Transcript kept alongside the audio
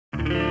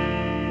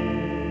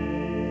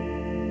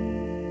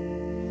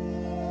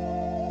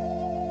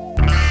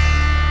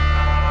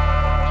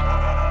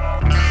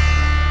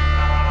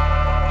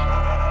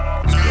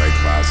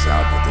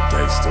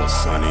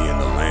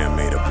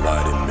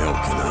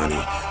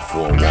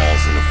Four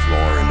walls and the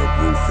floor and the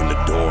roof and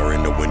the door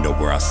and the window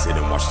where I sit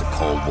and watch the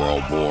Cold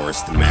World War.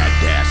 It's the mad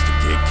dash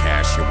to get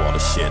cash here while the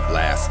shit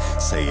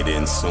lasts. Say it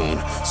in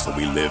soon, so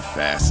we live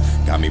fast.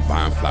 Got me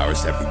buying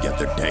flowers every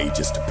other day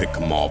just to pick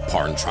them all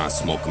apart and try and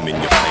smoke them in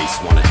your face.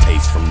 Want a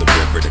taste from the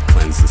river to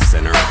cleanse the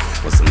sinner.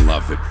 Was in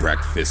love at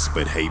breakfast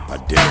but hate by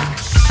dinner.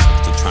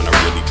 Still trying to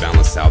really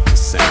balance out the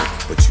center,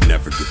 but you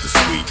never get the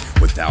sweet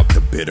without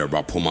the bitter.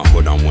 I'll pull my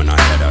hood on when I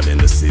head out in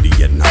the city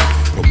at night.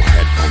 Put my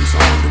headphones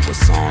on to a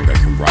song I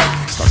can write.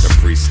 Start to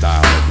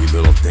freestyle every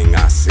little thing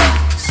I see.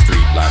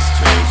 Street lights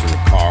change and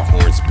the car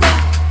horns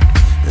beat.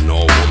 An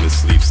old woman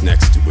sleeps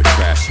next to a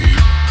trash heap.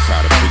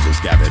 Crowd of pigeons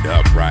gathered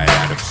up right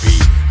at her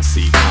feet. I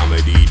see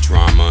comedy,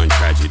 drama, and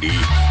tragedy.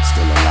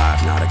 Still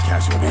alive, not a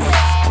casualty.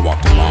 I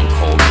walked a long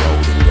cold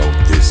road and wrote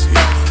this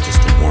heat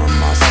just to warm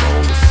my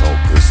soul, the soul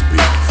could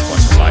speak.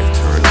 Watch a life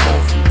turn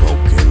whole from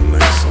broken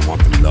links. I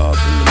want the love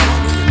and the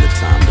money and the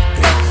time to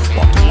think.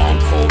 Walked a long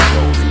cold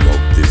road and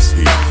wrote this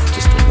heat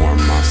just to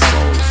warm my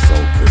soul, the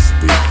soul could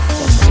speak.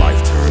 Watch a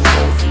life turn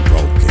whole from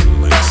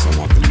broken links. I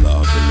want the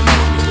love and the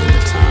money and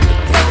the time to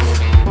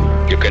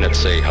think. You cannot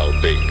say how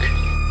big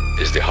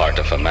is the heart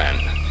of a man,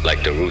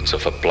 like the roots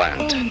of a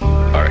plant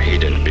are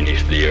hidden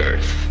beneath the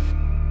earth.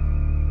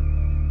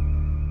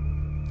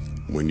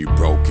 When you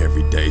broke,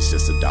 every day's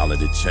just $1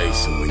 to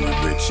chase. And when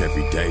you're rich,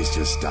 every day's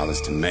just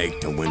dollars to make.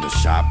 Don't window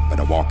shop,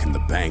 but I walk in the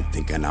bank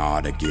thinking I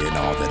ought to get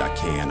all that I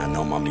can. I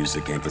know my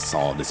music ain't the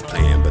solidest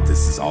plan, but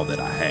this is all that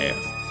I have.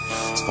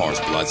 As far as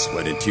blood,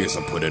 sweat, and tears,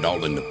 I put it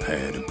all in the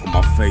pad and put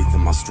my faith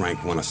and my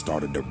strength when I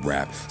started to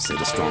rap. Say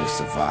the strongest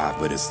survive,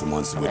 but it's the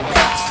ones with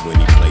raps. When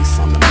any place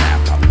on the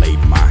map, I laid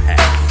my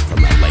hat.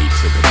 From LA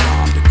to the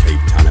Dom to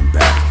Cape Town and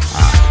back.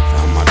 I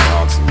found my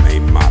dogs and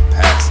made my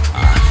packs.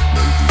 I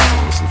made these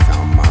songs and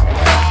found my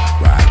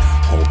path. Right,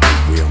 hold the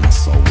wheel, my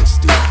soul was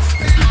still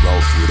as we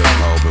roll through the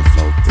globe and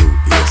flow through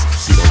ears.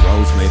 See the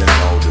roads made of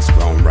gold that's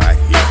grown right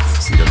here.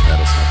 See the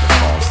petals start to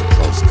fall so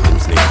close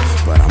comes near.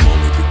 But I'm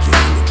only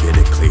beginning to get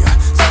it clear.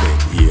 Spent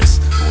years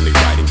only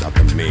writing about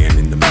the man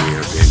in the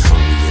mirror. Been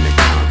hungry in a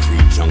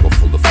concrete jungle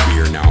full of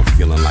fear. Now I'm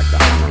feeling like the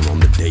hunter on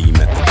the day he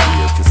met the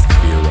deer. Cause the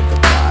fear of the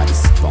bride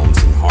is his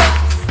bones and heart.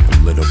 A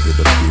little bit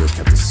of fear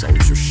kept the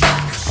soldier sharp.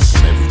 I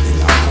sold everything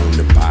I owned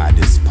to buy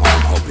this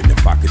poem, hoping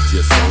if I could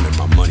just own it,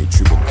 my money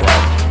tree would grow.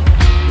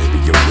 Maybe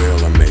it will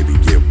or maybe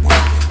it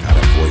won't. Got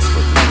a voice for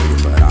the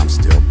meeting, but I'm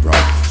still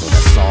broke. So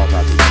that's all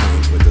about to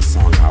change with the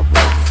song I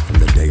wrote. From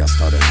the day I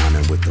started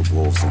hunting with the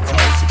wolves and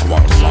crows. I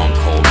walked a long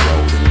cold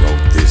road and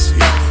wrote this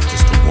heat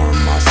just to warm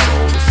my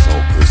soul, the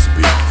soul could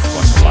speak.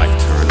 Watch a life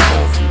turn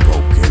whole from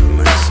broken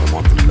links. I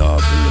want the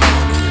love and the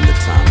money and the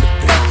time to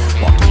think.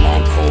 Walked a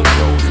long cold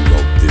road and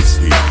wrote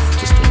this heat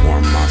just to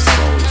warm my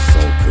soul, the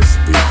soul could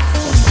speak.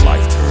 Watch a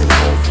life turn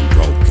whole from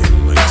broken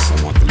links. I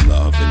want the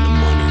love and the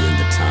money and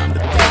the time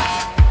to think.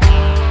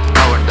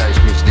 Cowardice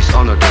means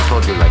dishonor to a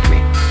soldier like me.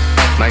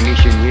 My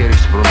mission here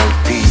is to promote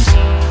peace.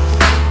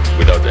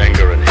 Without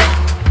anger and hate,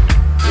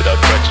 without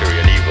treachery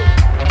and evil.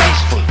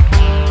 Peaceful.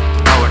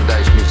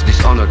 Cowardice means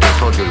dishonor to a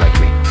soldier like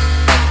me.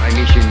 My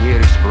mission here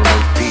is to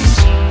promote peace.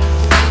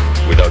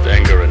 Without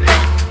anger and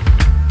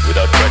hate,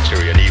 without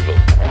treachery and evil.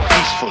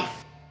 Peaceful.